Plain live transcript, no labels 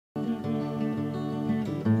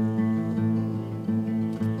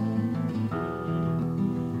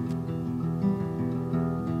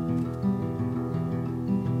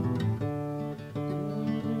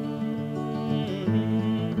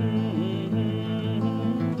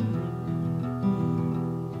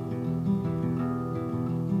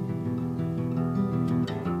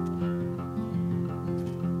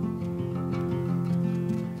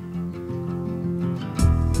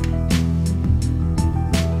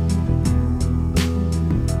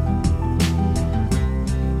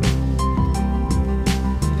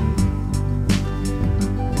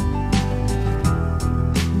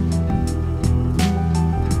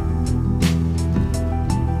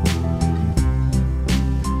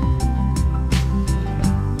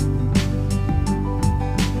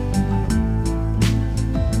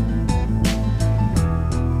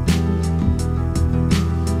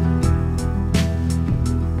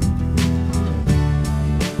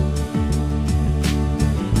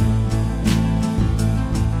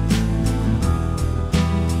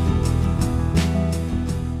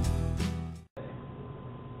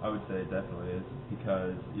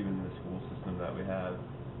that we have,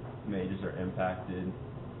 majors are impacted,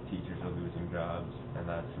 teachers are losing jobs, and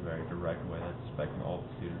that's a very direct way that's affecting all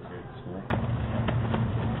the students here at the school.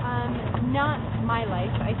 Not my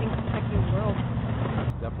life. I think it's affecting the world.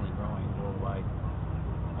 It's definitely growing worldwide.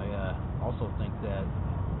 I also think that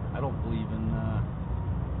I don't believe in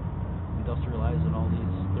industrializing all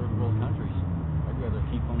these third world countries. I'd rather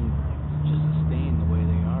keep them just sustained the way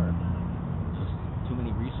they are. Just too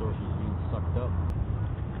many resources being sucked up.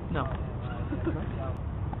 No.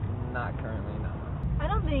 Not currently, no. I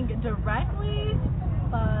don't think directly,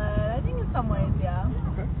 but I think in some ways, yeah.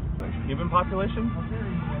 Okay. Human population?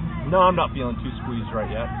 No, I'm not feeling too squeezed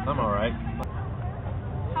right yet. I'm all right.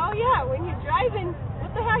 Oh yeah, when you're driving,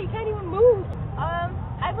 what the hell? You can't even move.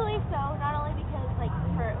 I believe so. Not only because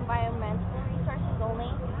for environmental resources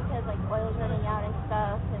only, because oil's running out and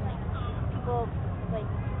stuff, and people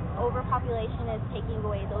overpopulation is taking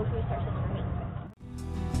away those resources from me.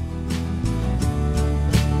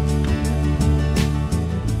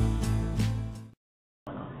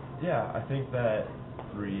 Yeah, I think that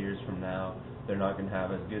 3 years from now, they're not going to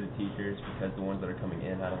have as good of teachers because the ones that are coming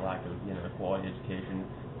in had a lack of, quality education.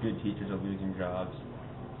 Good teachers are losing jobs,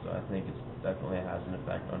 so I think it definitely has an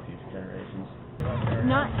effect on future generations.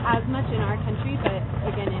 Not as much in our country, but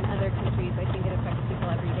again, in other countries, I think it affects people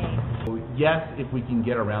every day. Yes, if we can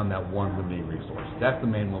get around that one limiting resource. That's the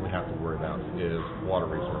main one we have to worry about is water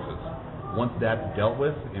resources. Once that's dealt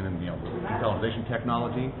with in desalination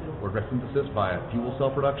technology or direct synthesis via fuel cell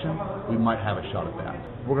production, we might have a shot at that.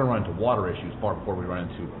 We're going to run into water issues far before we run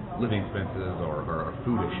into living expenses or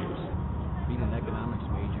food issues. Being an economics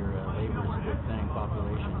major, labor is a big thing.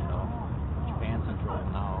 Population, Japan's in trouble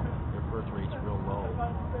now. Their birth rate's real low.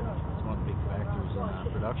 It's one of the big factors in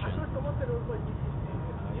production.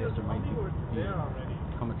 I guess there might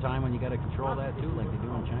come a time when you got to control that too, like they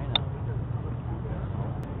do in China.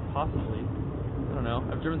 Possibly. I don't know.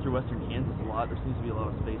 I've driven through western Kansas a lot. There seems to be a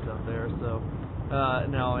lot of space out there. So,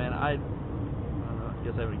 no, and I don't know. I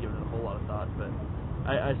guess I haven't given it a whole lot of thought, but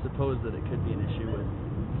I suppose that it could be an issue with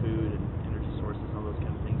food and energy sources and all those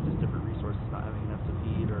kind of things. Just different resources not having enough to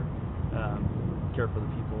feed or care for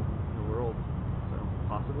the people in the world. So,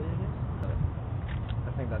 possibly, I guess.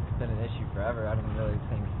 I think that's been an issue forever. I don't really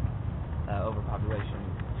think overpopulation,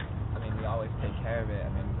 we always take care of it.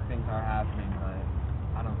 Things are happening, but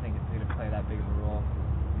I don't think it's going to play that big of a role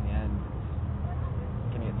in the end.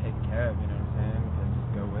 It's going to get taken care of, you know what I'm saying? So just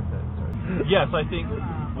go with it. Yes, I think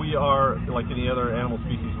we are, like any other animal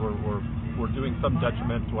species, we're doing some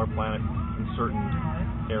detriment to our planet in certain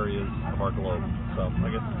areas of our globe. So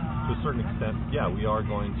I guess to a certain extent, yeah, we are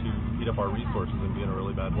going to eat up our resources and be in a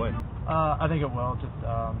really bad way. I think it will, just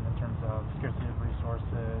in terms of scarcity of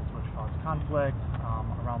resources, which cause conflict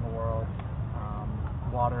around the world.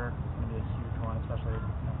 Water is going to be a huge one, especially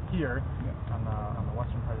here on the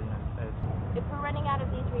western part of the United States. If we're running out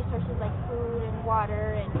of these resources like food and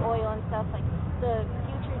water and oil and stuff, the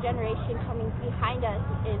future generation coming behind us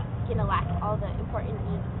is going to lack all the important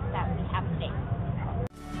needs that we have today.